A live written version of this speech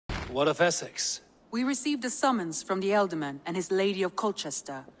What of Essex? We received a summons from the Elderman and his Lady of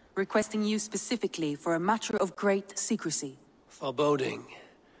Colchester, requesting you specifically for a matter of great secrecy. Foreboding.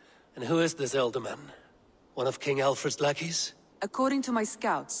 And who is this Elderman? One of King Alfred's lackeys? According to my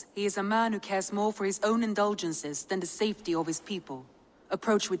scouts, he is a man who cares more for his own indulgences than the safety of his people.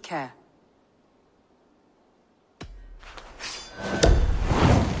 Approach with care.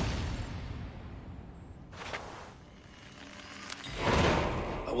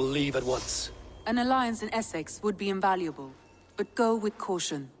 I will leave at once. An alliance in Essex would be invaluable, but go with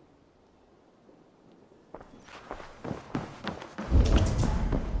caution.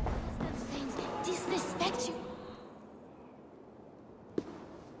 Disrespect you.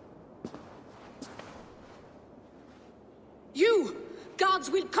 You! Guards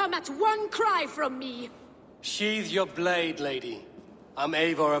will come at one cry from me! Sheathe your blade, lady. I'm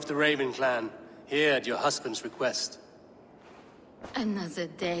Eivor of the Raven clan, here at your husband's request. Another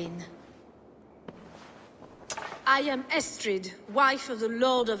Dane. I am Estrid, wife of the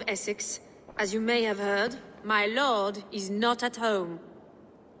Lord of Essex. As you may have heard, my lord is not at home.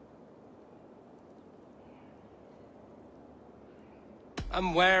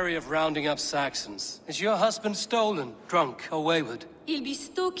 I'm wary of rounding up Saxons. Is your husband stolen, drunk, or wayward? He'll be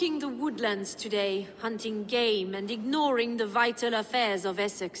stalking the woodlands today, hunting game and ignoring the vital affairs of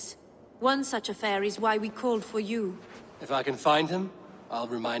Essex. One such affair is why we called for you. If I can find him, I'll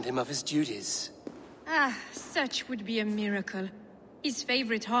remind him of his duties. Ah, such would be a miracle. His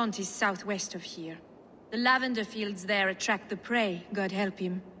favorite haunt is southwest of here. The lavender fields there attract the prey, God help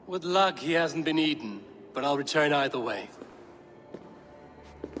him. With luck, he hasn't been eaten, but I'll return either way.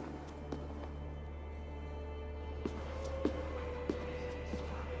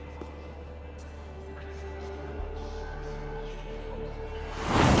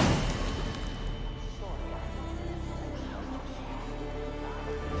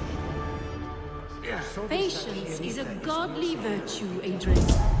 Patience is a godly virtue, Adrian.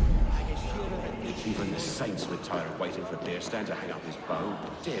 Even the saints would tire of waiting for a deer stand to hang up his bow.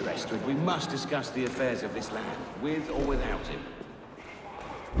 Dear Estrid, we must discuss the affairs of this land, with or without him.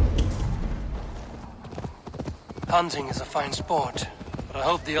 Hunting is a fine sport, but I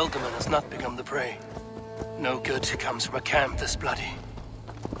hope the Elderman has not become the prey. No good comes from a camp this bloody.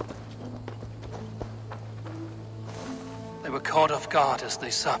 They were caught off guard as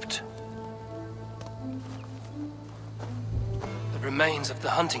they supped. The remains of the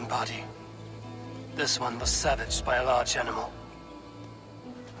hunting party. This one was savaged by a large animal.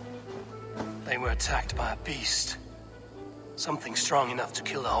 They were attacked by a beast. Something strong enough to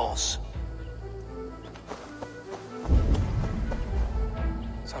kill a horse.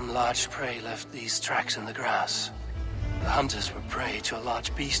 Some large prey left these tracks in the grass. The hunters were prey to a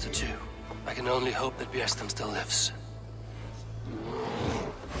large beast or two. I can only hope that Björnstam still lives.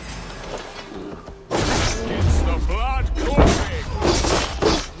 It's the blood coursing!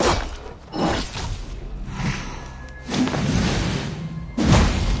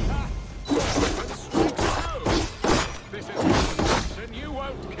 This is and you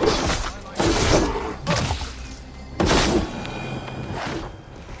won't kill.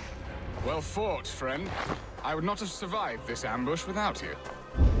 Well fought, friend. I would not have survived this ambush without you.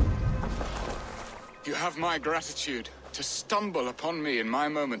 You have my gratitude to stumble upon me in my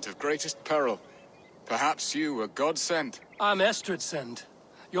moment of greatest peril. Perhaps you were God-sent. I'm Estrid sent.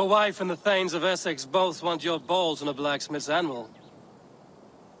 Your wife and the Thanes of Essex both want your balls on a blacksmith's anvil.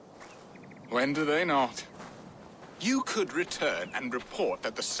 When do they not? You could return and report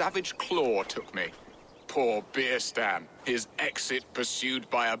that the savage claw took me. Poor Björnstam, his exit pursued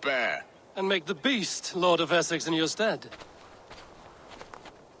by a bear. And make the beast Lord of Essex in your stead.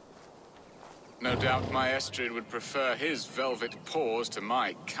 No doubt my Estrid would prefer his velvet paws to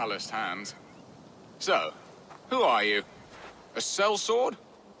my calloused hands. So, who are you? A sellsword?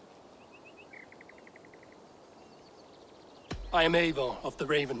 I am Eivor of the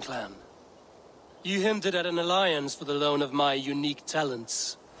Raven clan. You hinted at an alliance for the loan of my unique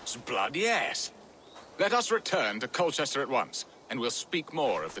talents. Blood, yes. Let us return to Colchester at once, and we'll speak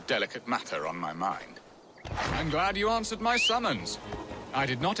more of the delicate matter on my mind. I'm glad you answered my summons. I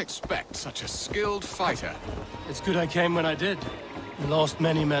did not expect such a skilled fighter. It's good I came when I did. We lost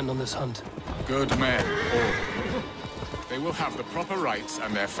many men on this hunt. Good men, all. They will have the proper rights,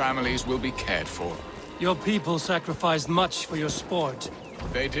 and their families will be cared for. Your people sacrificed much for your sport.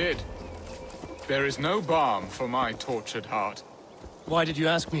 They did. There is no balm for my tortured heart. Why did you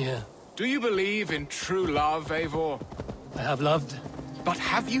ask me here? Do you believe in true love, Eivor? I have loved. But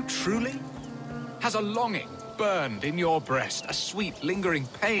have you truly? Has a longing burned in your breast, a sweet, lingering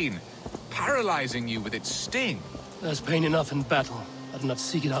pain, paralyzing you with its sting? There's pain enough in battle. But but not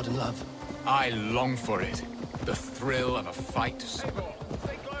seek it out in love. I long for it. The thrill of a fight.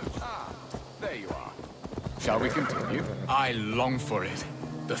 There you are. Shall we continue? I long for it.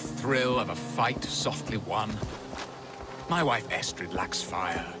 The thrill of a fight softly won. My wife Estrid lacks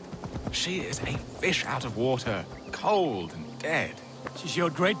fire. She is a fish out of water, cold and dead. She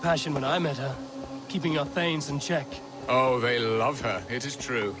showed great passion when I met her, keeping our thanes in check. Oh, they love her, it is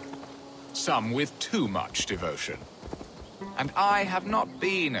true. Some with too much devotion. And I have not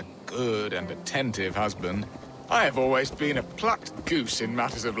been a good and attentive husband. I have always been a plucked goose in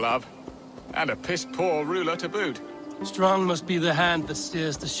matters of love. And a piss-poor ruler to boot. Strong must be the hand that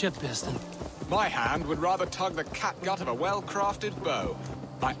steers the ship, Biston. My hand would rather tug the catgut of a well-crafted bow.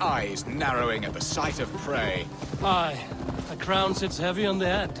 My eyes narrowing at the sight of prey. Aye, a crown sits heavy on the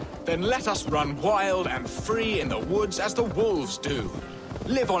head. Then let us run wild and free in the woods as the wolves do.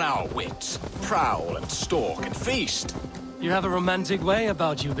 Live on our wits, prowl and stalk and feast. You have a romantic way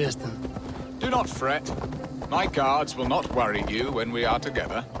about you, Biston. Do not fret. My guards will not worry you when we are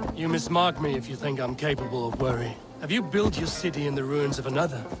together. You mismark me if you think I'm capable of worry. Have you built your city in the ruins of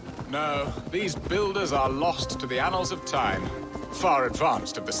another? No, these builders are lost to the annals of time. Far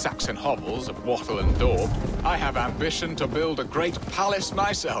advanced of the Saxon hovels of Wattle and Daub, I have ambition to build a great palace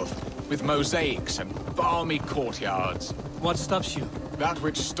myself, with mosaics and balmy courtyards. What stops you? That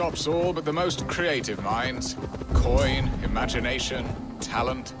which stops all but the most creative minds. Coin, imagination,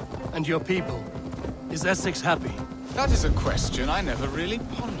 talent. And your people? Is Essex happy? That is a question I never really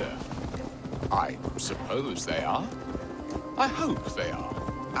ponder. I suppose they are. I hope they are.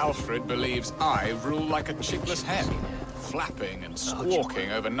 Alfred believes I rule like a chickless hen, flapping and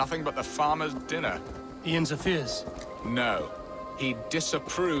squawking over nothing but the farmer's dinner. He interferes? No, he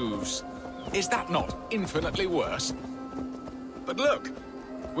disapproves. Is that not infinitely worse? But look,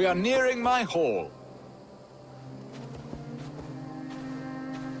 we are nearing my hall.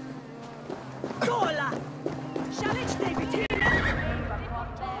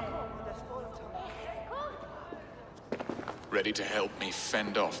 Ready to help me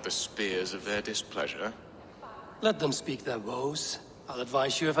fend off the spears of their displeasure? Let them speak their woes. I'll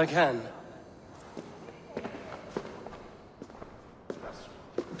advise you if I can.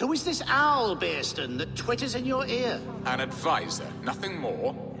 Who is this owl, Bearston, that twitters in your ear? An advisor, nothing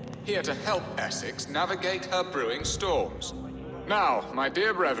more. Here to help Essex navigate her brewing storms. Now, my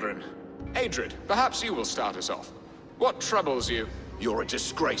dear brethren, Adrid, perhaps you will start us off. What troubles you? You're a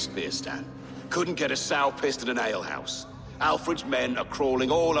disgrace, Bearstan. Couldn't get a sow pissed in an alehouse. Alfred's men are crawling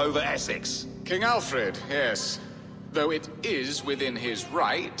all over Essex. King Alfred, yes. Though it is within his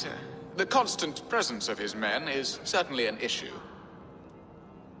right, the constant presence of his men is certainly an issue.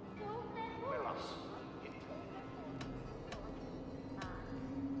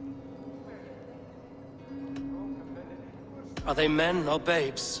 Are they men or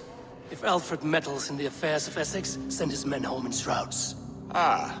babes? If Alfred meddles in the affairs of Essex, send his men home in shrouds.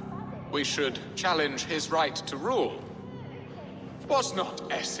 Ah, we should challenge his right to rule. Was not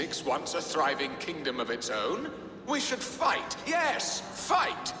Essex once a thriving kingdom of its own? We should fight, yes,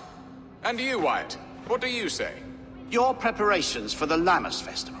 fight! And you, Wyatt, what do you say? Your preparations for the Lammas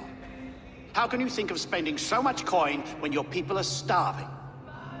Festival. How can you think of spending so much coin when your people are starving?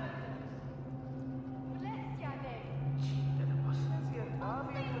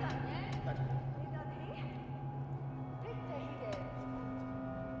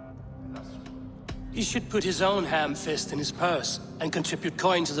 He should put his own ham fist in his purse and contribute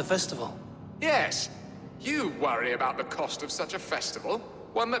coin to the festival. Yes, you worry about the cost of such a festival,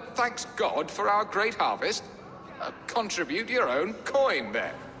 one that thanks God for our great harvest. Contribute your own coin,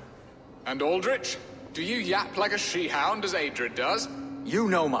 then. And Aldrich, do you yap like a she-hound as Adrid does? You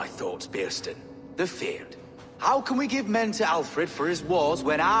know my thoughts, Bearston. The feared. How can we give men to Alfred for his wars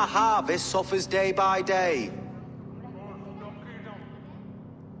when our harvest suffers day by day?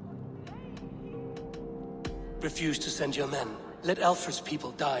 Refuse to send your men. Let Alfred's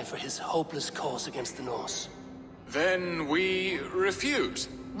people die for his hopeless cause against the Norse. Then we refuse.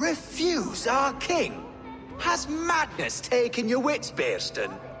 Refuse our king? Has madness taken your wits,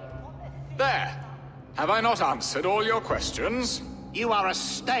 Bearston? There. Have I not answered all your questions? You are a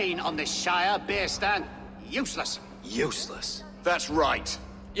stain on this shire, Bearstan. Useless. Useless? That's right.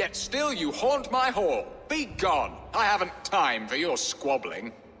 Yet still you haunt my hall. Be gone. I haven't time for your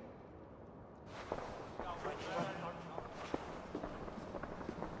squabbling.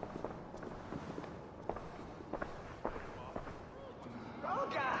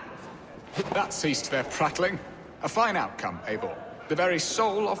 That ceased their prattling. A fine outcome, Eivor. The very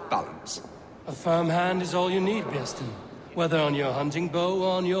soul of balance. A firm hand is all you need, Bearston. Whether on your hunting bow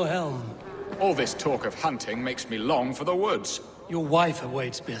or on your helm. All this talk of hunting makes me long for the woods. Your wife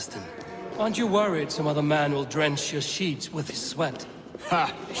awaits, Birston. Aren't you worried some other man will drench your sheets with his sweat?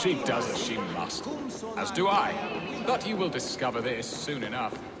 Ha! She does as she must. As do I. But you will discover this soon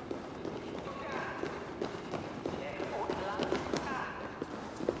enough.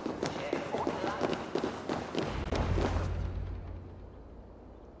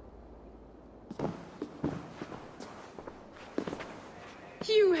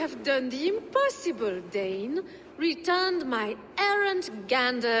 You have done the impossible, Dane. Returned my errant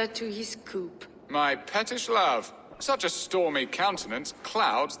gander to his coop. My pettish love. Such a stormy countenance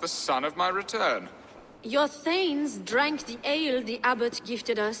clouds the sun of my return. Your thanes drank the ale the abbot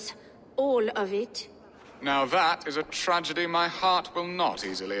gifted us. All of it. Now that is a tragedy my heart will not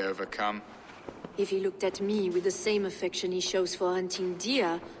easily overcome. If he looked at me with the same affection he shows for hunting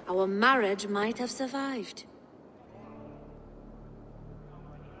deer, our marriage might have survived.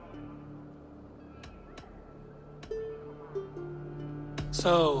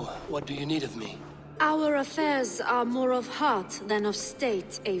 So, what do you need of me? Our affairs are more of heart than of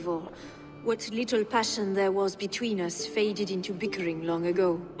state, Eivor. What little passion there was between us faded into bickering long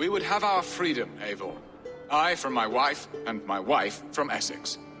ago. We would have our freedom, Eivor. I from my wife, and my wife from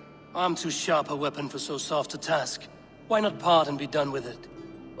Essex. I'm too sharp a weapon for so soft a task. Why not part and be done with it?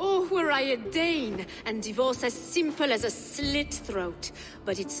 Oh, were I a Dane, and divorce as simple as a slit throat.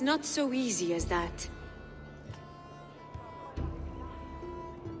 But it's not so easy as that.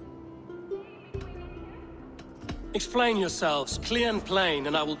 Explain yourselves, clear and plain,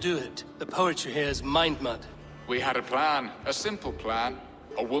 and I will do it. The poetry here is mind mud. We had a plan, a simple plan.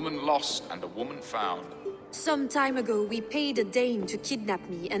 A woman lost and a woman found. Some time ago, we paid a Dane to kidnap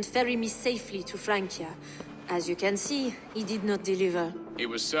me and ferry me safely to Francia. As you can see, he did not deliver. He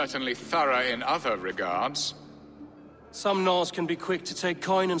was certainly thorough in other regards. Some Norse can be quick to take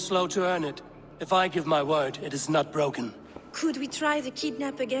coin and slow to earn it. If I give my word, it is not broken. Could we try the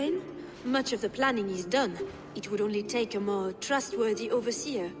kidnap again? Much of the planning is done. It would only take a more trustworthy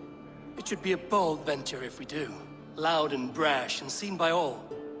overseer. It should be a bold venture if we do. Loud and brash and seen by all.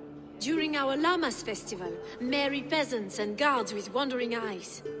 During our Llamas festival, merry peasants and guards with wandering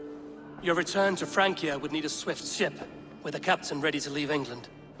eyes. Your return to Francia would need a swift ship, with a captain ready to leave England.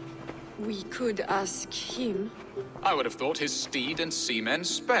 We could ask him. I would have thought his steed and seamen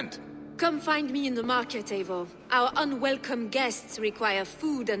spent. Come find me in the market, Eivor. Our unwelcome guests require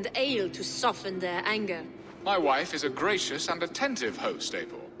food and ale to soften their anger. My wife is a gracious and attentive host,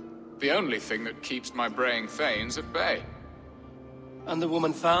 Eivor. The only thing that keeps my braying thanes at bay. And the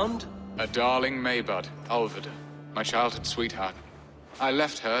woman found? A darling Maybud, Ulvida, my childhood sweetheart. I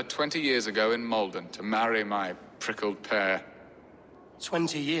left her 20 years ago in Malden to marry my prickled pear.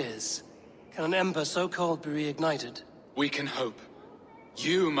 20 years? Can an ember so cold be reignited? We can hope.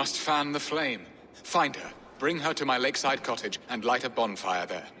 You must fan the flame. Find her, bring her to my lakeside cottage, and light a bonfire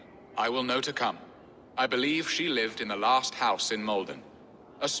there. I will know to come. I believe she lived in the last house in Malden.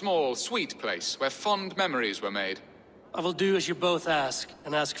 A small, sweet place where fond memories were made. I will do as you both ask,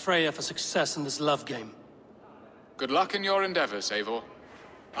 and ask Freya for success in this love game. Good luck in your endeavors, Eivor.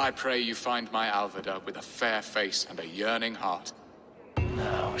 I pray you find my Alvida with a fair face and a yearning heart.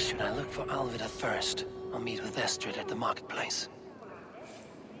 Now, should I look for Alvida first? I'll meet with Estrid at the marketplace.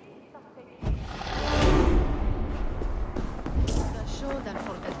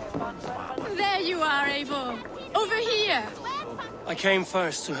 There you are, Eivor! Over here! I came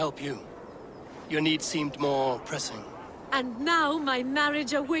first to help you. Your need seemed more pressing. And now my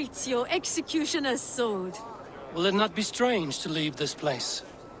marriage awaits your executioner's sword. Will it not be strange to leave this place?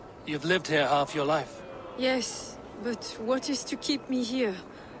 You've lived here half your life. Yes, but what is to keep me here?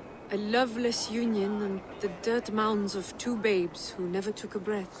 A loveless union and the dirt mounds of two babes who never took a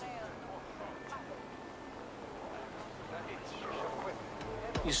breath.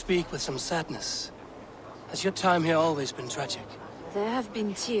 You speak with some sadness. Has your time here always been tragic? There have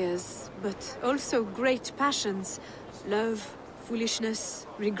been tears, but also great passions. Love, foolishness,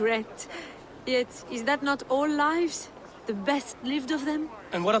 regret. Yet, is that not all lives? The best lived of them?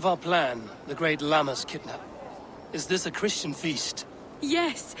 And what of our plan, the great Llamas kidnap? Is this a Christian feast?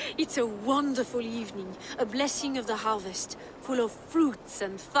 Yes, it's a wonderful evening. A blessing of the harvest, full of fruits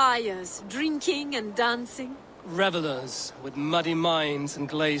and fires, drinking and dancing. Revelers with muddy minds and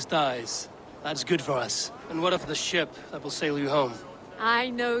glazed eyes. That's good for us. And what of the ship that will sail you home? I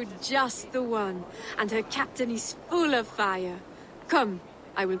know just the one, and her captain is full of fire. Come,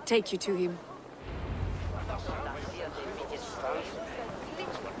 I will take you to him.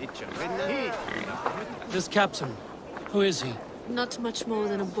 This captain, who is he? Not much more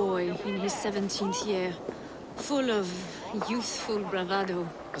than a boy in his 17th year. Full of youthful bravado.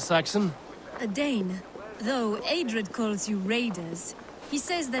 A Saxon? A Dane. Though Adred calls you raiders, he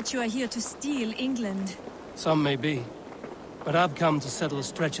says that you are here to steal England. Some may be, but I've come to settle a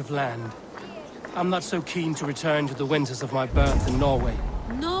stretch of land. I'm not so keen to return to the winters of my birth in Norway.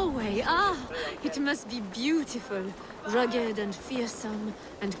 Norway, ah! It must be beautiful. Rugged and fearsome,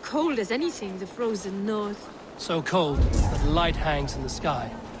 and cold as anything, the frozen north. So cold that light hangs in the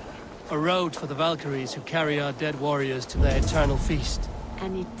sky. A road for the Valkyries who carry our dead warriors to their eternal feast.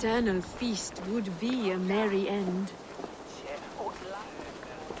 An eternal feast would be a merry end.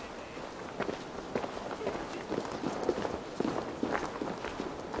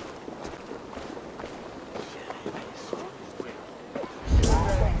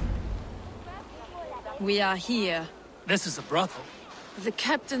 We are here. This is a brothel. The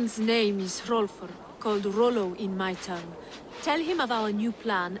captain's name is Hrolfr, called Rollo in my tongue. Tell him of our new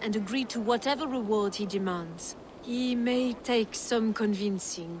plan and agree to whatever reward he demands. He may take some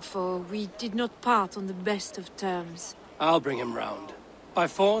convincing, for we did not part on the best of terms. I'll bring him round. By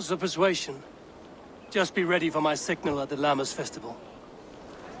force or persuasion. Just be ready for my signal at the Lammas festival.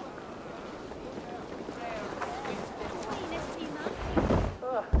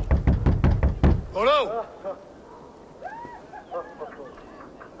 Rollo!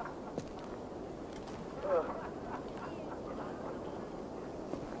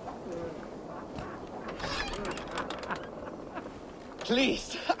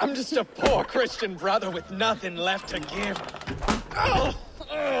 Please, I'm just a poor Christian brother with nothing left to give. Oh!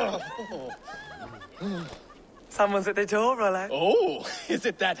 Someone's at the door, Rollo. Oh, is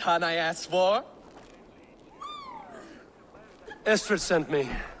it that hun I asked for? Estrid sent me.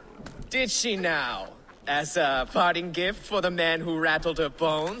 Did she now? As a parting gift for the man who rattled her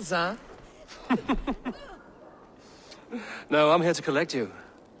bones, huh? No, I'm here to collect you.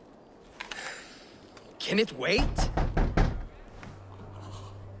 Can it wait?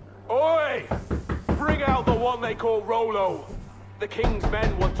 Oi! Bring out the one they call Rollo. The king's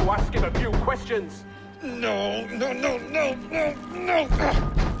men want to ask him a few questions. No.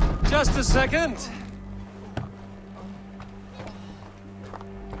 Just a second.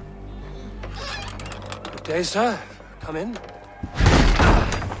 Good day, sir. Come in.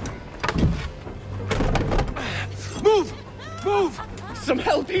 Move! Move! Some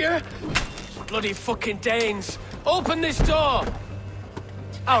help here? Bloody fucking Danes! Open this door!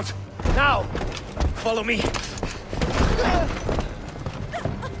 Out! Now! Follow me.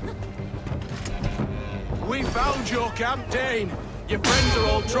 We found your camp, Dane. Your friends are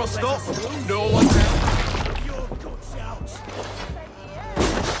all trussed up. No one else. Your guts out.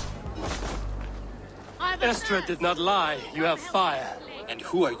 Estrid did not lie. You have fire. And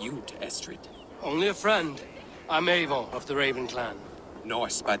who are you to Estrid? Only a friend. I'm Avon of the Raven clan.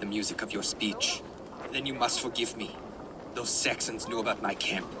 Norse by the music of your speech. Then you must forgive me. Those Saxons knew about my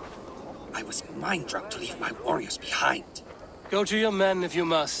camp. I was mind-drunk to leave my warriors behind. Go to your men if you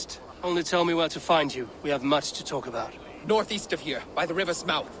must. Only tell me where to find you. We have much to talk about. Northeast of here, by the river's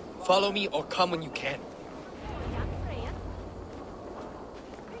mouth. Follow me or come when you can.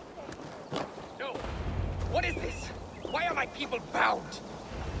 No! What is this? Why are my people bound?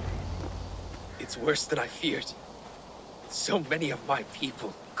 It's worse than I feared. So many of my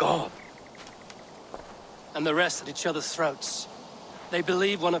people gone. And the rest at each other's throats. They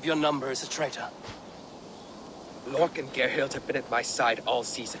believe one of your number is a traitor. Lork and Gerhild have been at my side all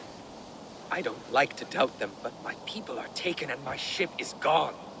season. I don't like to doubt them, but my people are taken and my ship is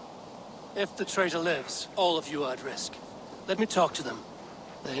gone. If the traitor lives, all of you are at risk. Let me talk to them.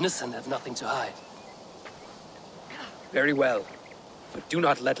 The innocent have nothing to hide. Very well. But do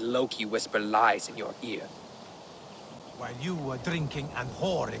not let Loki whisper lies in your ear. While you were drinking and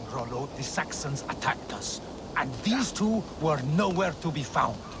whoring, Rollo, the Saxons attacked us. And these two were nowhere to be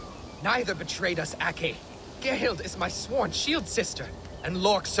found. Neither betrayed us, Ake. Gerhild is my sworn shield sister, and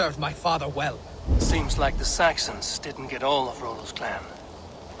Lork served my father well. Seems like the Saxons didn't get all of Rollo's clan.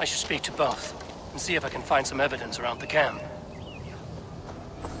 I should speak to both, and see if I can find some evidence around the camp.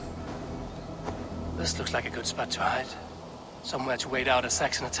 This looks like a good spot to hide. Somewhere to wait out a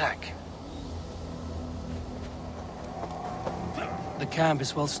Saxon attack. The camp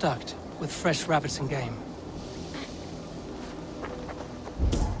is well stocked, with fresh rabbits and game.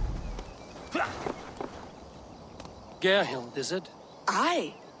 Gerhild, is it?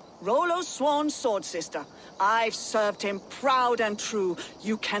 Aye. Rollo's sworn sword sister. I've served him proud and true.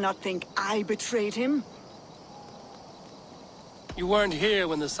 You cannot think I betrayed him? You weren't here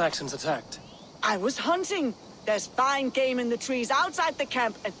when the Saxons attacked. I was hunting. There's fine game in the trees outside the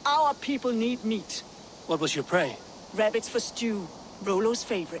camp, and our people need meat. What was your prey? Rabbits for stew. Rollo's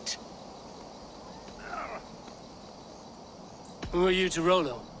favorite. Who are you to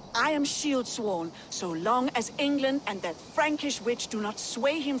Rollo? I am shield sworn, so long as England and that Frankish witch do not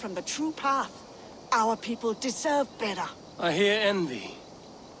sway him from the true path. Our people deserve better. I hear envy.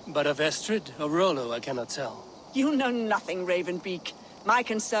 But of Estrid or Rollo, I cannot tell. You know nothing, Ravenbeak. My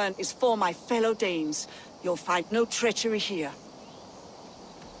concern is for my fellow Danes. You'll find no treachery here.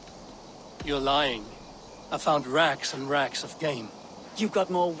 You're lying. I found racks and racks of game. You've got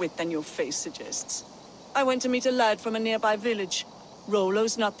more wit than your face suggests. I went to meet a lad from a nearby village.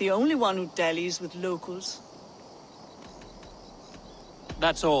 Rollo's not the only one who dallies with locals.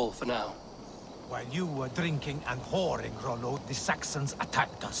 That's all for now. While you were drinking and whoring, Rollo, the Saxons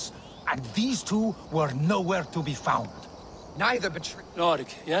attacked us. And these two were nowhere to be found. Neither betrayed.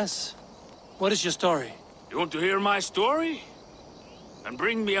 Lordic, yes? What is your story? You want to hear my story? And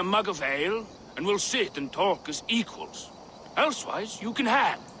bring me a mug of ale, and we'll sit and talk as equals. Elsewise, you can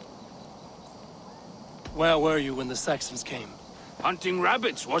hang. Where were you when the Saxons came? Hunting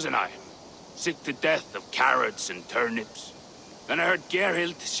rabbits, wasn't I? Sick to death of carrots and turnips. Then I heard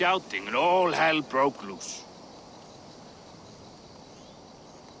Gerhild shouting, and all hell broke loose.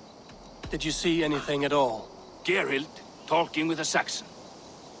 Did you see anything at all? Gerhild talking with a Saxon.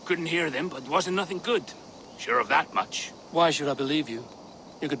 Couldn't hear them, but wasn't nothing good. Sure of that much. Why should I believe you?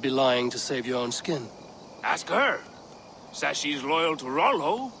 You could be lying to save your own skin. Ask her. Says she's loyal to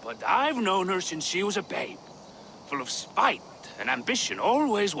Rollo, but I've known her since she was a babe. Full of spite and ambition,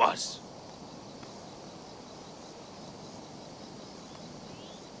 always was.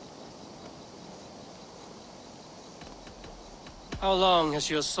 How long has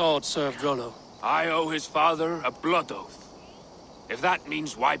your sword served Rollo? I owe his father a blood oath. If that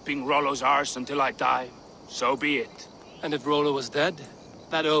means wiping Rollo's arse until I die, so be it. And if Rollo was dead,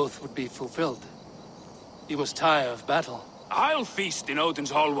 that oath would be fulfilled. You must tire of battle. I'll feast in Odin's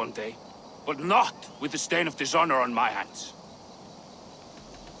hall one day, but not with the stain of dishonor on my hands.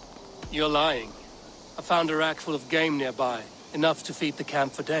 You're lying. I found a rack full of game nearby, enough to feed the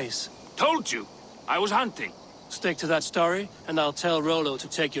camp for days. Told you, I was hunting. Stick to that story, and I'll tell Rollo to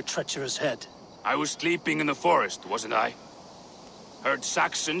take your treacherous head. I was sleeping in the forest, wasn't I? Heard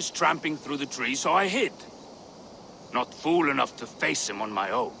Saxons tramping through the trees, so I hid. Not fool enough to face him on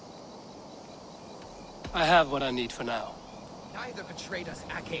my own. I have what I need for now. Neither betrayed us,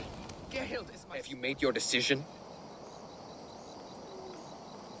 Ake. Gerhild is my... Have you made your decision?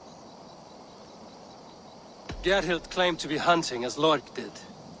 Gerhild claimed to be hunting as Lork did.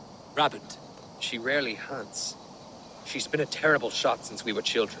 Rabbit. She rarely hunts. She's been a terrible shot since we were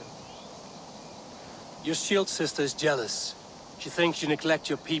children. Your shield sister is jealous. She thinks you neglect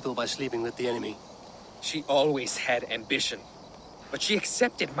your people by sleeping with the enemy. She always had ambition. But she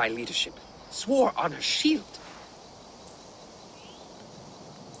accepted my leadership. Swore on her shield.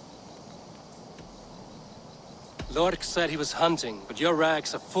 Lork said he was hunting, but your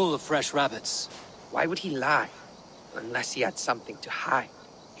rags are full of fresh rabbits. Why would he lie? Unless he had something to hide.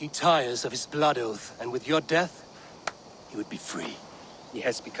 He tires of his blood oath, and with your death, he would be free. He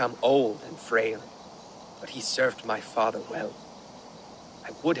has become old and frail, but he served my father well.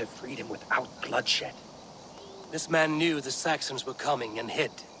 I would have freed him without bloodshed. This man knew the Saxons were coming and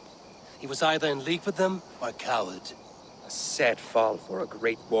hid. He was either in league with them or a coward. A sad fall for a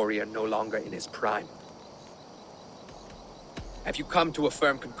great warrior no longer in his prime. Have you come to a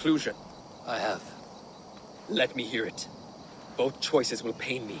firm conclusion? I have. Let me hear it. Both choices will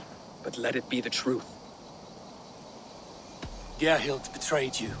pain me, but let it be the truth. Gerhild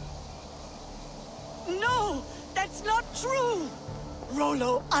betrayed you. No! That's not true!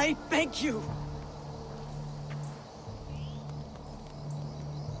 Rollo, I beg you!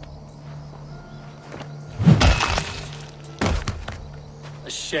 A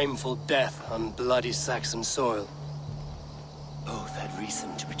shameful death on bloody Saxon soil. Both had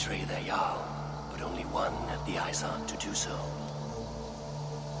reason to betray their Jarl, but only one had the eyesight to do so.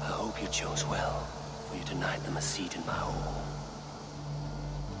 I hope you chose well, for you denied them a seat in my hall.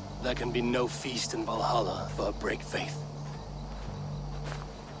 There can be no feast in Valhalla for a break faith.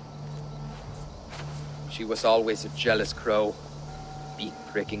 She was always a jealous crow,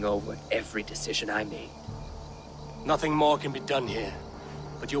 beak-pricking over every decision I made. Nothing more can be done here,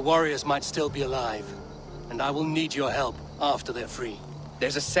 but your warriors might still be alive, and I will need your help after they're free.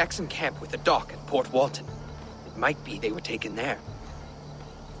 There's a Saxon camp with a dock at Port Walton. It might be they were taken there.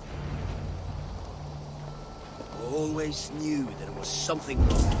 Always knew there was something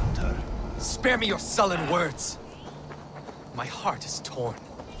wrong with her. Spare me your sullen words. My heart is torn.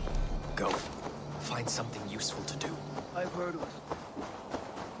 Go. Find something useful to do. I've heard of it.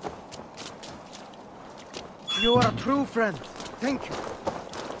 You are a true friend. Thank you.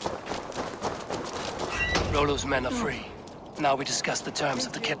 Rollo's men are free. Now we discuss the terms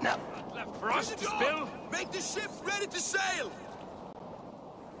of the kidnap. For us to spill? Make the ship ready to sail!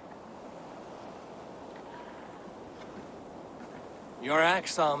 Your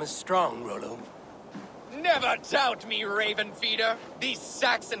axe arm is strong, Rollo. Never doubt me, Raven Feeder. These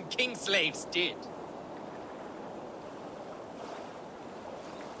Saxon king slaves did.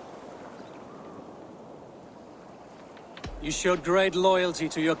 You showed great loyalty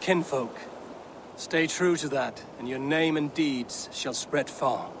to your kinfolk. Stay true to that, and your name and deeds shall spread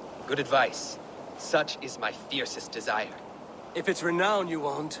far. Good advice. Such is my fiercest desire. If it's renown you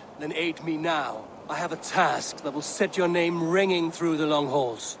want, then aid me now. I have a task that will set your name ringing through the long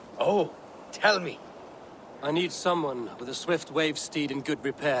halls. Oh, tell me. I need someone with a swift wave steed in good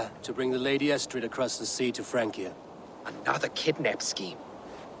repair to bring the Lady Estrid across the sea to Francia. Another kidnap scheme.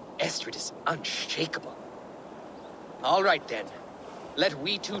 Estrid is unshakable. All right then. Let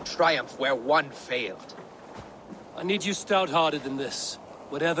we two triumph where one failed. I need you stout-hearted in this,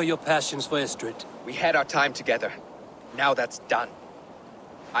 whatever your passions for Estrid. We had our time together. Now that's done.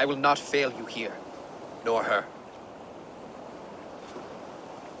 I will not fail you here, nor her.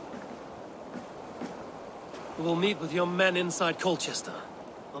 We will meet with your men inside Colchester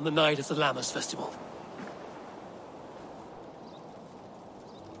on the night of the Lammas Festival.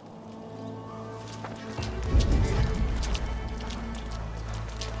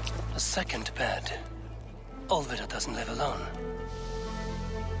 A second bed. Olvida doesn't live alone.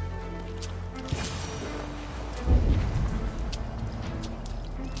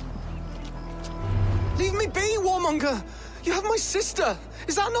 Leave me be, warmonger! You have my sister!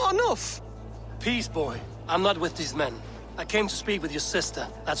 Is that not enough? Peace, boy. I'm not with these men. I came to speak with your sister,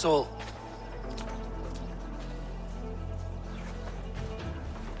 that's all.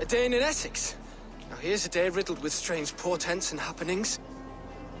 A day in Essex. Now here's a day riddled with strange portents and happenings.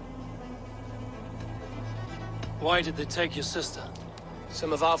 Why did they take your sister?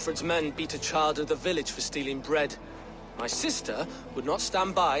 Some of Alfred's men beat a child of the village for stealing bread. My sister would not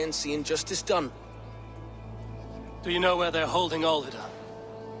stand by and see injustice done. Do you know where they're holding Olvida?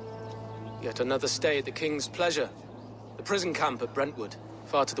 Yet another stay at the King's pleasure. The prison camp at Brentwood,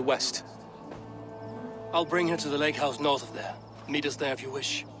 far to the west. I'll bring her to the lake house north of there. Meet us there if you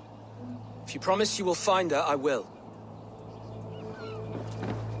wish. If you promise you will find her, I will.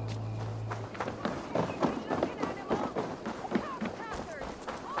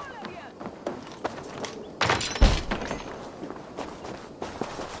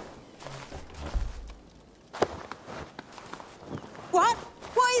 What?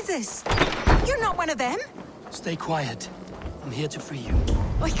 What is this? You're not one of them? Stay quiet. I'm here to free you.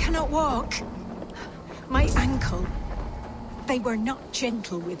 I cannot walk. My ankle. They were not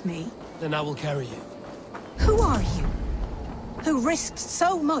gentle with me. Then I will carry you. Who are you? Who risked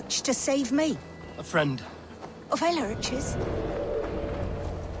so much to save me? A friend. Of Ellerch's?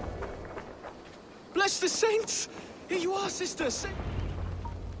 Bless the saints! Here you are, sister!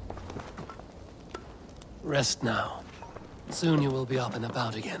 Rest now. Soon you will be up and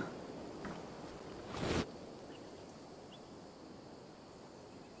about again.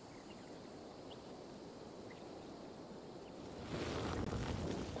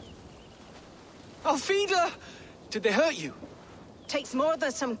 Alfida! Did they hurt you? Takes more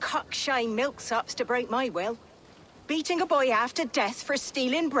than some cockshy milksops to break my will. Beating a boy half to death for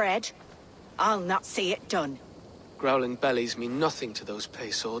stealing bread? I'll not see it done. Growling bellies mean nothing to those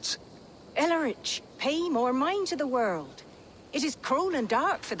pay swords. Ellerich, pay more mind to the world. It is cruel and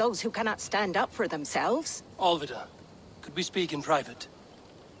dark for those who cannot stand up for themselves. Olvida, could we speak in private?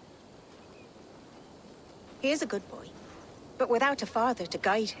 He is a good boy. But without a father to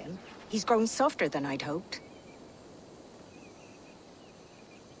guide him, he's grown softer than I'd hoped.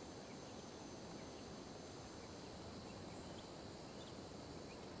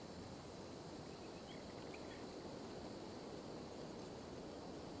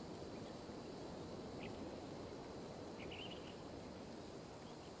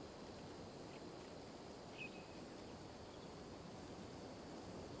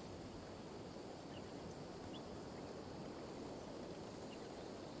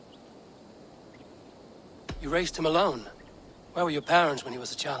 You raised him alone. Where were your parents when he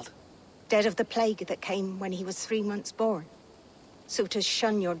was a child? Dead of the plague that came when he was 3 months born. So to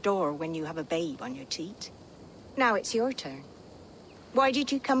shun your door when you have a babe on your teat. Now it's your turn. Why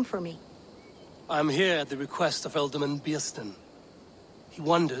did you come for me? I'm here at the request of Alderman Bierston. He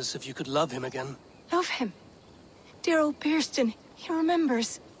wonders if you could love him again. Love him? Dear old Bierston, he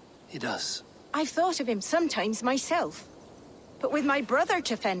remembers. He does. I've thought of him sometimes myself. But with my brother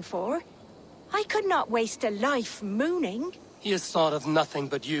to fend for, I could not waste a life mooning. He has thought of nothing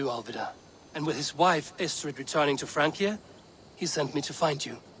but you, Olvida. And with his wife, Estrid, returning to Francia, He sent me to find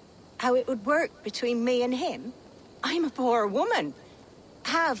you. How it would work between me and him? I'm a poor woman.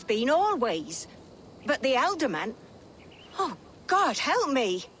 Have been always. But the alderman... Oh, God, help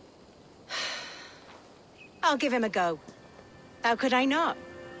me. I'll give him a go. How could I not?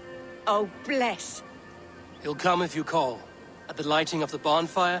 Oh, bless. He'll come if you call. At the lighting of the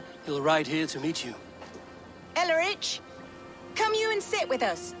bonfire, he'll ride here to meet you. Ellerich, come you and sit with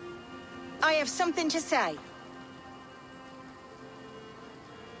us. I have something to say.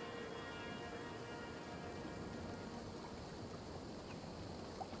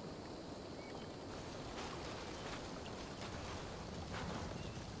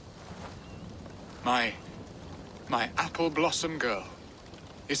 My apple blossom girl.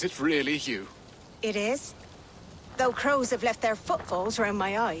 Is it really you? It is. Though crows have left their footfalls round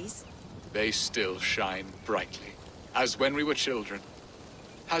my eyes. They still shine brightly, as when we were children.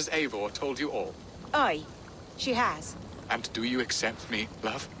 Has Eivor told you all? Aye, she has. And do you accept me,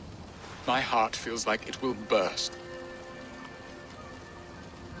 love? My heart feels like it will burst.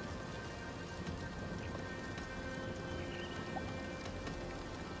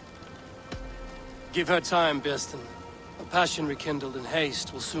 Give her time, Birston. A passion rekindled in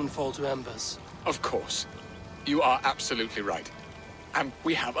haste will soon fall to embers. Of course. You are absolutely right. And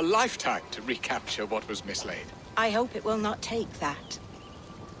we have a lifetime to recapture what was mislaid. I hope it will not take that.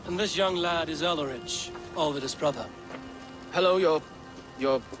 And this young lad is Ellerich, Olvid's brother. Hello,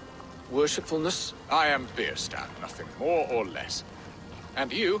 your worshipfulness. I am Birstan, nothing more or less.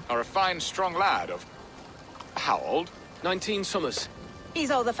 And you are a fine, strong lad of... how old? 19 summers. He's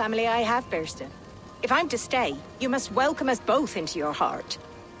all the family I have, Birston. If I'm to stay, you must welcome us both into your heart.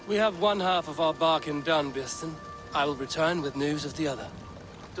 We have one half of our bargain done, Birston. I will return with news of the other.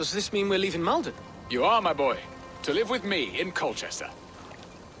 Does this mean we're leaving Malden? You are, my boy, to live with me in Colchester.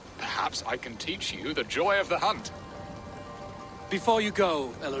 Perhaps I can teach you the joy of the hunt. Before you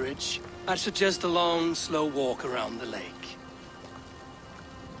go, Ellerich, I'd suggest a long, slow walk around the lake.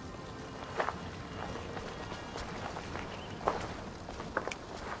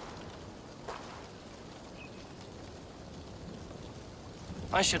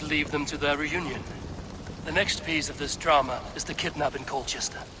 I should leave them to their reunion. The next piece of this drama is the kidnap in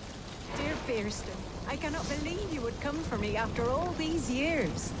Colchester. Dear Birston, I cannot believe you would come for me after all these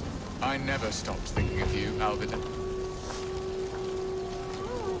years. I never stopped thinking of you, Alvida.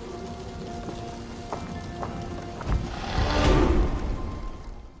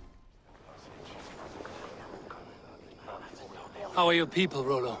 How are your people,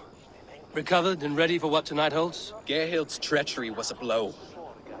 Rollo? Recovered and ready for what tonight holds? Gerhild's treachery was a blow.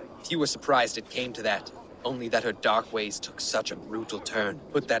 Few were surprised it came to that. Only that her dark ways took such a brutal turn.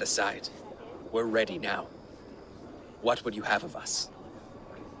 Put that aside. We're ready now. What would you have of us?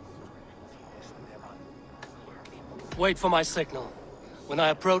 Wait for my signal. When I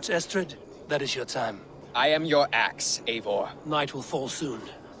approach Estrid, that is your time. I am your axe, Eivor. Night will fall soon.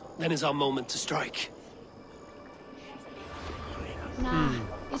 Then is our moment to strike.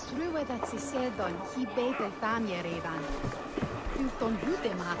 Is ruwe that si sedon hi bete famje redan. Uton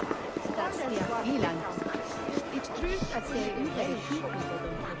hudema, that's the afilan. It's true that se uwe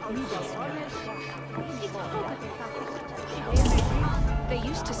They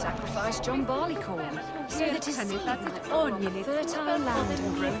used to sacrifice John Barleycorn, so that his seed would fertile land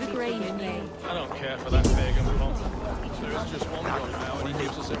and grow the grain in you. I don't care for that pagan plot. There is just one God now, and he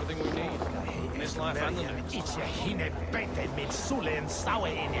gives us everything we need. In this life and the next.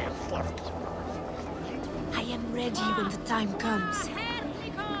 I am ready when the time comes.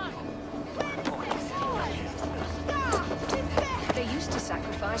 They used to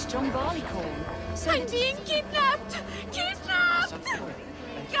sacrifice John Barleycorn. So I'm being kidnapped! Kidnapped!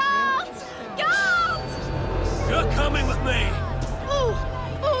 Guards! Guards! You're coming with me!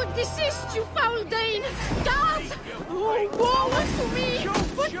 Oh, desist, you foul Dane! Guards! Oh, woe to me!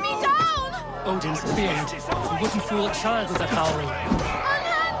 Put me down! Odin's beard. You wouldn't fool a child with that howling.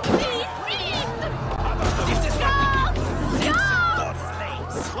 Unhand me, fiend!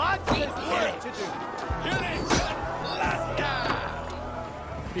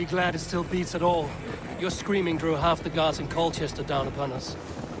 Be glad it still beats at all. Your screaming drew half the guards in Colchester down upon us.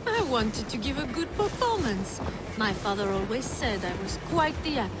 I wanted to give a good performance. My father always said I was quite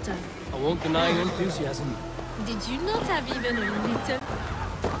the actor. I won't deny your enthusiasm. Did you not have even a little?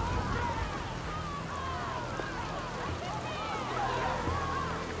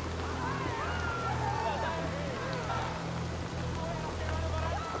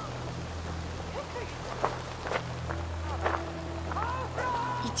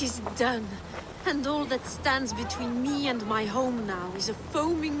 It is done. And all that stands between me and my home now is a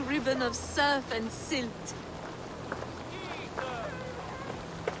foaming ribbon of surf and silt.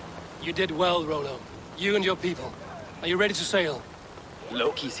 You did well, Rollo. You and your people. Are you ready to sail?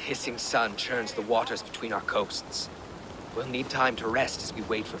 Loki's hissing sun churns the waters between our coasts. We'll need time to rest as we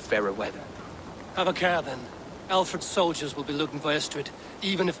wait for fairer weather. Have a care, then. Alfred's soldiers will be looking for Estrid,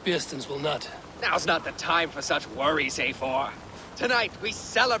 even if Bearston's will not. Now's not the time for such worries, A4. Tonight, we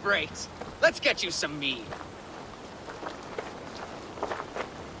celebrate. Let's get you some mead.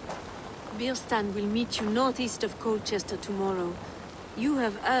 Bearstan will meet you northeast of Colchester tomorrow. You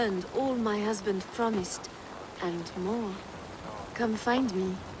have earned all my husband promised, and more. Come find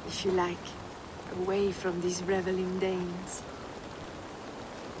me, if you like, away from these reveling Danes.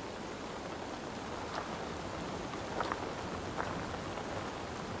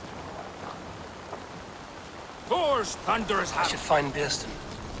 Thor's thunderous I should find Bearston.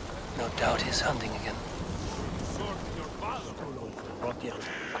 No doubt he's hunting again.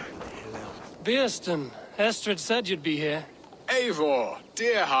 Bearston, Estrid said you'd be here. Eivor,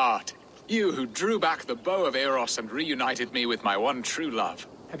 dear heart. You who drew back the bow of Eros and reunited me with my one true love.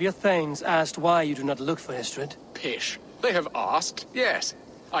 Have your thanes asked why you do not look for Estrid? Pish. They have asked, yes.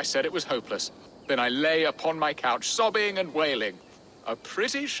 I said it was hopeless. Then I lay upon my couch, sobbing and wailing. A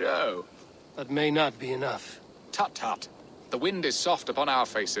pretty show. That may not be enough. Tut tut. The wind is soft upon our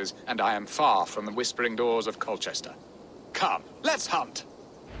faces, and I am far from the whispering doors of Colchester. Come, let's hunt!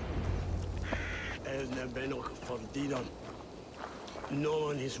 No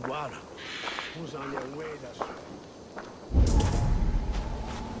one is water. Who's on their way?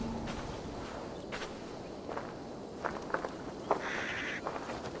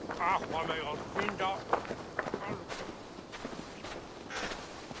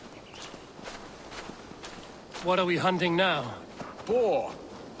 What are we hunting now? Boar.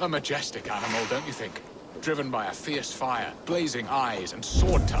 A majestic animal, don't you think? Driven by a fierce fire, blazing eyes, and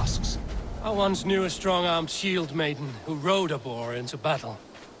sword tusks. I once knew a strong-armed shield maiden who rode a boar into battle.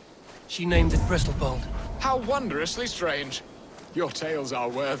 She named it Bristolbolt. How wondrously strange. Your tales are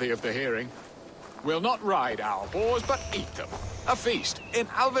worthy of the hearing. We'll not ride our boars, but eat them. A feast, in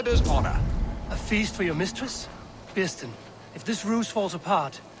Alvida's honor. A feast for your mistress? Bearston, if this ruse falls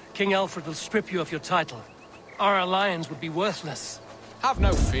apart, King Alfred will strip you of your title. Our alliance would be worthless. Have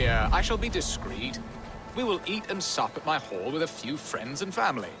no fear, I shall be discreet. We will eat and sup at my hall with a few friends and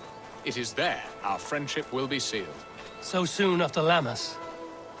family. It is there our friendship will be sealed. So soon after Lammas?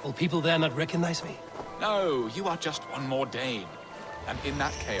 Will people there not recognize me? No, you are just one more Dane. And in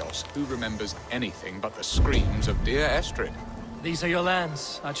that chaos, who remembers anything but the screams of dear Estrid? These are your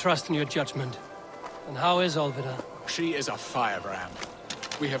lands. I trust in your judgment. And how is Alvida? She is a firebrand.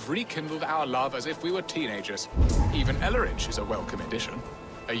 We have rekindled our love as if we were teenagers. Even Ellerich is a welcome addition.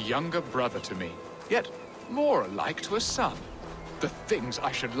 A younger brother to me, yet more alike to a son. The things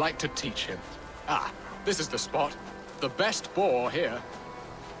I should like to teach him. Ah, this is the spot. The best boar here.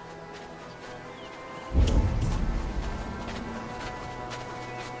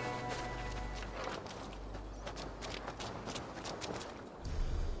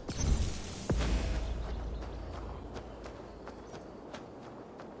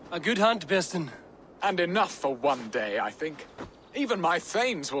 A good hunt, Bearston. And enough for one day, I think. Even my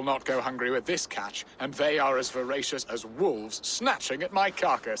thanes will not go hungry with this catch, and they are as voracious as wolves snatching at my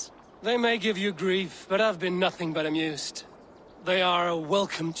carcass. They may give you grief, but I've been nothing but amused. They are a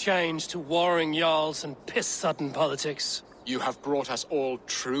welcome change to warring jarls and piss-sodden politics. You have brought us all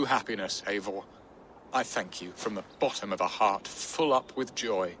true happiness, Eivor. I thank you from the bottom of a heart full up with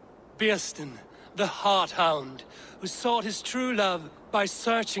joy. Bearston, the Heart-Hound, who sought his true love by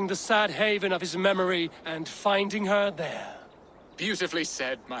searching the sad haven of his memory and finding her there. Beautifully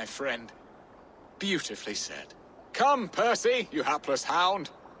said, my friend. Beautifully said. Come, Percy, you hapless hound.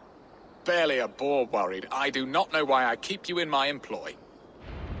 Barely a boar worried. I do not know why I keep you in my employ.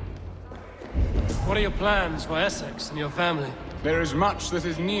 What are your plans for Essex and your family? There is much that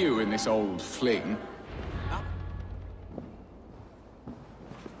is new in this old fling.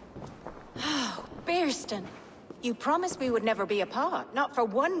 Oh, Bearston. You promised we would never be apart, not for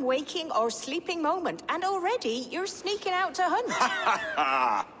one waking or sleeping moment, and already you're sneaking out to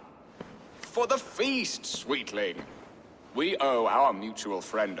hunt. For the feast, sweetling. We owe our mutual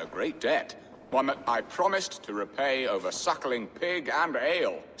friend a great debt, one that I promised to repay over suckling pig and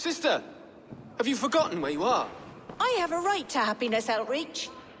ale. Sister, have you forgotten where you are? I have a right to happiness, Outreach.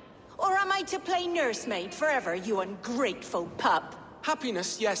 Or am I to play nursemaid forever, you ungrateful pup?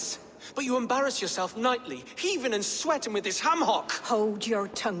 Happiness, yes. But you embarrass yourself nightly, heaving and sweating with this ham-hock. Hold your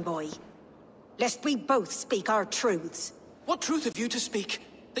tongue, boy. Lest we both speak our truths. What truth have you to speak?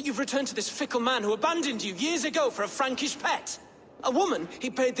 That you've returned to this fickle man who abandoned you years ago for a Frankish pet? A woman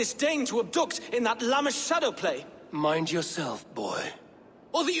he paid this Dane to abduct in that Lammas shadow play? Mind yourself, boy.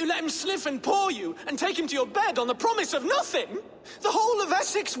 Or that you let him sniff and paw you, and take him to your bed on the promise of nothing? The whole of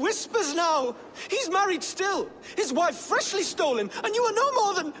Essex whispers now. He's married still, his wife freshly stolen, and you are no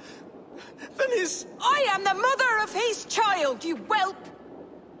more than his... I am the mother of his child, you whelp!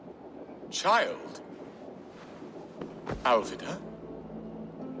 Child? Alvida?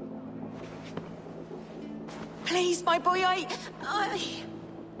 Please, my boy, I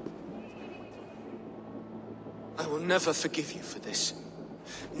will never forgive you for this.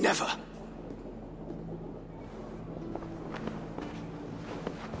 Never.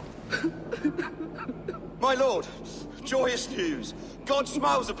 My lord, joyous news. God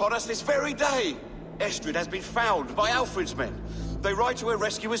smiles upon us this very day. Estrid has been found by Alfred's men. They ride to her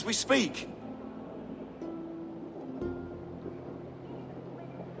rescue as we speak.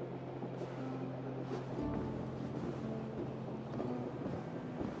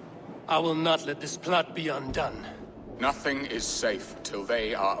 I will not let this plot be undone. Nothing is safe till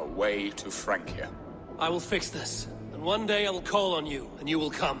they are away to Francia. I will fix this, and one day I will call on you, and you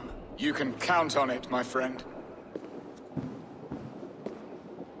will come. You can count on it, my friend.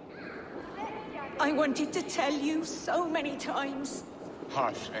 I wanted to tell you so many times.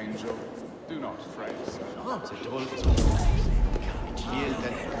 Hush, Angel. Do not fret so.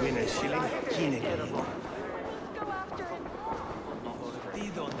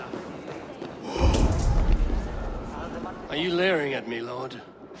 Are you leering at me, Lord?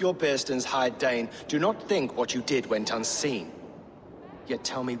 Your Bearston's Hired Dane. Do not think what you did went unseen. Yet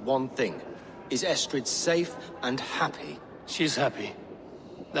tell me one thing. Is Estrid safe and happy? She's happy.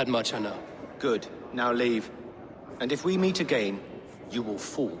 That much I know. Good. Now leave. And if we meet again, you will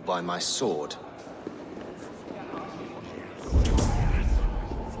fall by my sword.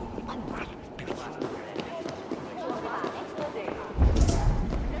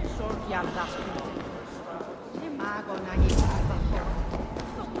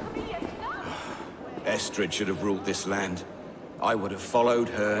 Estrid should have ruled this land. I would have followed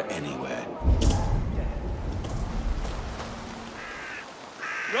her anywhere.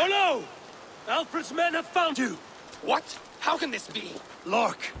 Rollo! Alfred's men have found you! What? How can this be?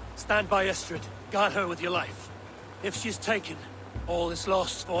 Lork, stand by Estrid. Guard her with your life. If she's taken, all is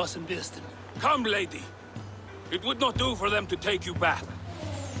lost for us in Bearston. Come, lady. It would not do for them to take you back.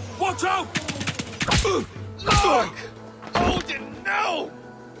 Watch out! Lork! Odin, no!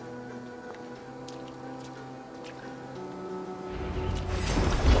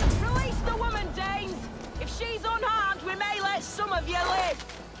 Release the woman, Danes! If she's unharmed, we may let some of you live!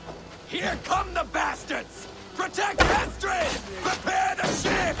 Here come the bastards! Protect Estrid! Prepare the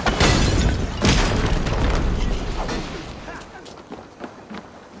ship!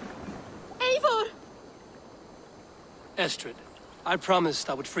 Eivor! Estrid, I promised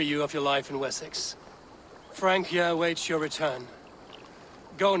I would free you of your life in Wessex. Francia awaits your return.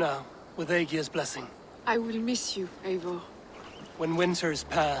 Go now, with Aegir's blessing. I will miss you, Eivor. When winter is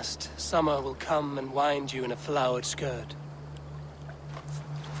past, summer will come and wind you in a flowered skirt.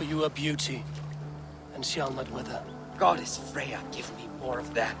 For you are beauty, and shall not wither. Goddess Freya, give me more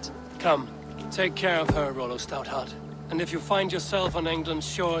of that. Come, take care of her, Rollo Stoutheart. And if you find yourself on England's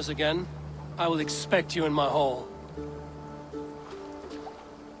shores again, I will expect you in my hall.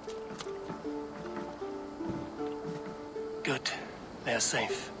 Good. They are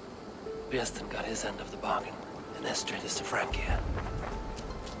safe. Bearston got his end of the bargain, and Estrid is to Francia.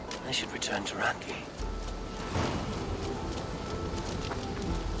 I should return to Randvi.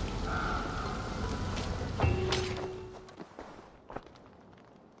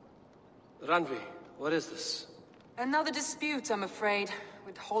 Randvi, what is this? Another dispute, I'm afraid,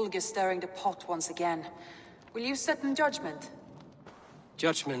 with Holger stirring the pot once again. Will you set in judgment?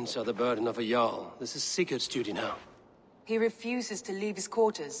 Judgments are the burden of a Jarl. This is Sigurd's duty now. He refuses to leave his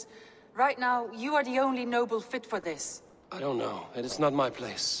quarters. Right now, you are the only noble fit for this. I don't know. It is not my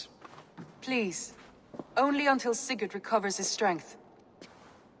place. Please. Only until Sigurd recovers his strength.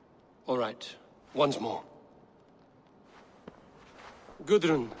 All right. Once more.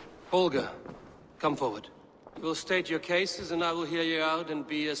 Gudrun, Holger, come forward. You will state your cases, and I will hear you out and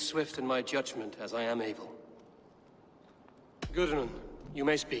be as swift in my judgment as I am able. Gudrun, you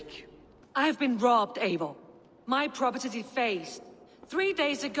may speak. I have been robbed, Eivor. My property defaced. 3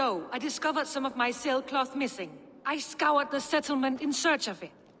 days ago, I discovered some of my sailcloth missing. I scoured the settlement in search of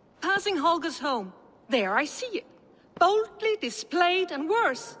it. Passing Holger's home, there I see it. Boldly displayed and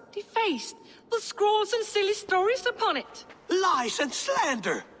worse, defaced, with scrawls and silly stories upon it. Lies and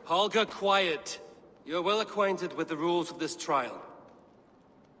slander! Holger, quiet. You're well acquainted with the rules of this trial.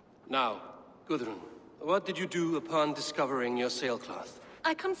 Now, Gudrun, what did you do upon discovering your sailcloth?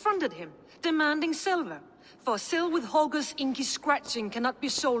 I confronted him, demanding silver. For Sil with Holger's inky scratching cannot be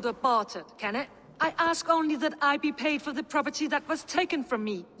sold or bartered, can it? I ask only that I be paid for the property that was taken from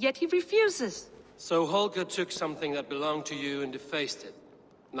me, yet he refuses. So Holger took something that belonged to you and defaced it.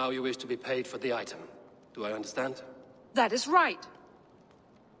 Now you wish to be paid for the item. Do I understand? That is right.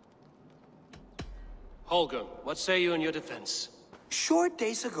 Holger, what say you in your defense? Short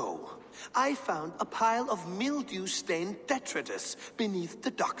days ago, I found a pile of mildew-stained detritus beneath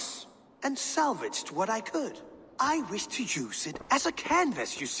the docks, and salvaged what I could. I wish to use it as a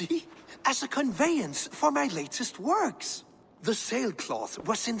canvas, you see? As a conveyance for my latest works. The sailcloth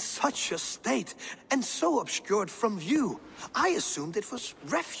was in such a state, and so obscured from view, I assumed it was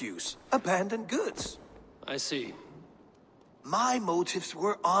refuse, abandoned goods. I see. My motives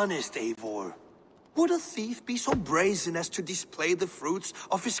were honest, Eivor. Would a thief be so brazen as to display the fruits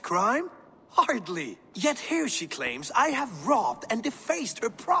of his crime? Hardly. Yet here she claims I have robbed and defaced her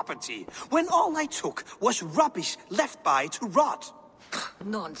property, when all I took was rubbish left by to rot.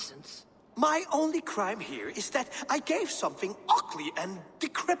 Nonsense. My only crime here is that I gave something ugly and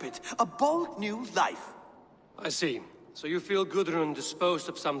decrepit a bold new life. I see. So you feel Gudrun disposed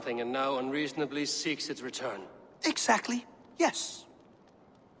of something and now unreasonably seeks its return? Exactly, yes.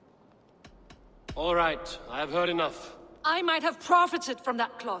 All right, I have heard enough. I might have profited from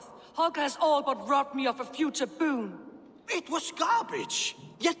that cloth. Holger has all but robbed me of a future boon. It was garbage.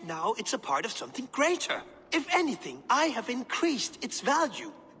 Yet now it's a part of something greater. If anything, I have increased its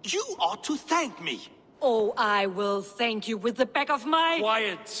value. You ought to thank me. Oh, I will thank you with the back of my...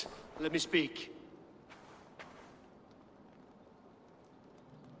 Quiet! Let me speak.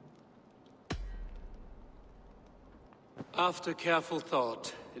 After careful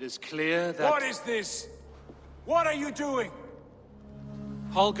thought, it is clear that... What is this? What are you doing?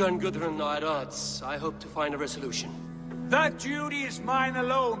 Holger and Gudrun are at odds. I hope to find a resolution. That duty is mine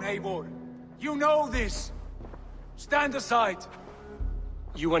alone, Eivor. You know this. Stand aside.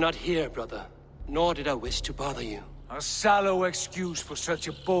 You were not here, brother. Nor did I wish to bother you. A sallow excuse for such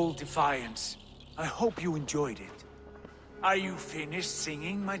a bold defiance. I hope you enjoyed it. Are you finished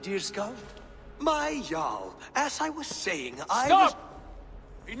singing, my dear Skull? My Jarl, as I was saying, Stop!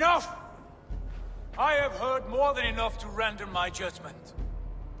 Enough! I have heard more than enough to render my judgment.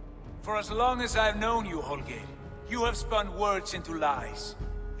 For as long as I've known you, Holger, you have spun words into lies.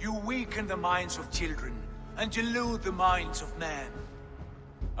 You weaken the minds of children, and delude the minds of men.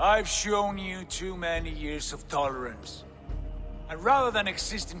 I've shown you too many years of tolerance. And rather than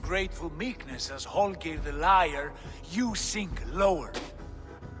exist in grateful meekness as Holger the liar, you sink lower.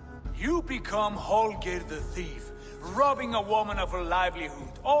 You become Holger the thief, robbing a woman of her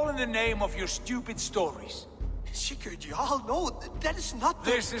livelihood, all in the name of your stupid stories. Sigurd, Jarl, no, that is not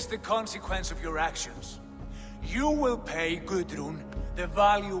the... This is the consequence of your actions. You will pay Gudrun the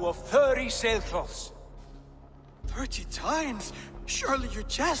value of 30 sailcloths. 30 times? Surely you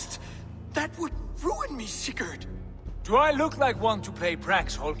jest. That would ruin me, Sigurd. Do I look like one to play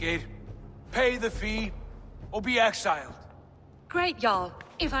pranks, Holger? Pay the fee, or be exiled. Great, Jarl.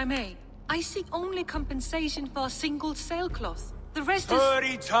 If I may, I seek only compensation for a single sailcloth. The rest is...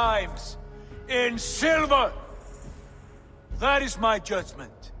 30 times! In silver! That is my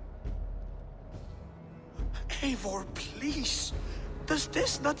judgment. Eivor, please. Does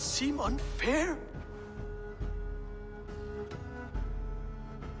this not seem unfair?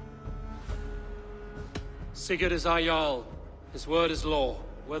 Sigurd is our Jarl. His word is law,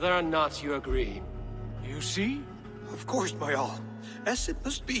 whether or not you agree. You see? Of course, my Jarl. As it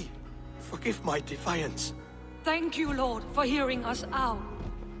must be. Forgive my defiance. Thank you, Lord, for hearing us out.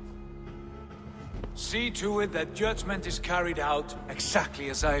 See to it that judgment is carried out exactly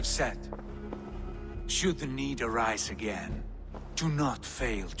as I have said. Should the need arise again, do not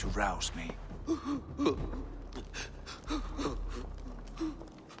fail to rouse me.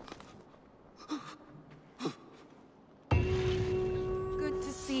 Good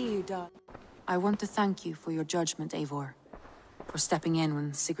to see you, Doc. I want to thank you for your judgment, Eivor. For stepping in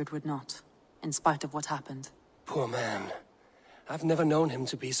when Sigurd would not, in spite of what happened. Poor man. I've never known him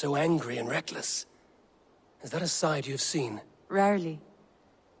to be so angry and reckless. Is that a side you've seen? Rarely.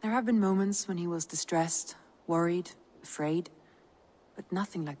 There have been moments when he was distressed, worried, afraid. But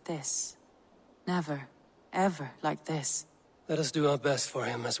nothing like this. Never, ever like this. Let us do our best for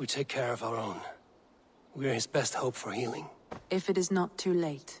him as we take care of our own. We're his best hope for healing. If it is not too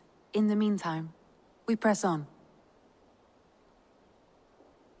late. In the meantime, we press on.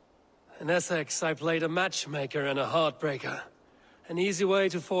 In Essex, I played a matchmaker and a heartbreaker. An easy way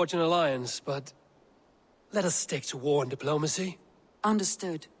to forge an alliance, but... let us stick to war and diplomacy.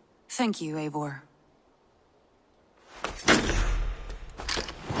 Understood. Thank you, Eivor.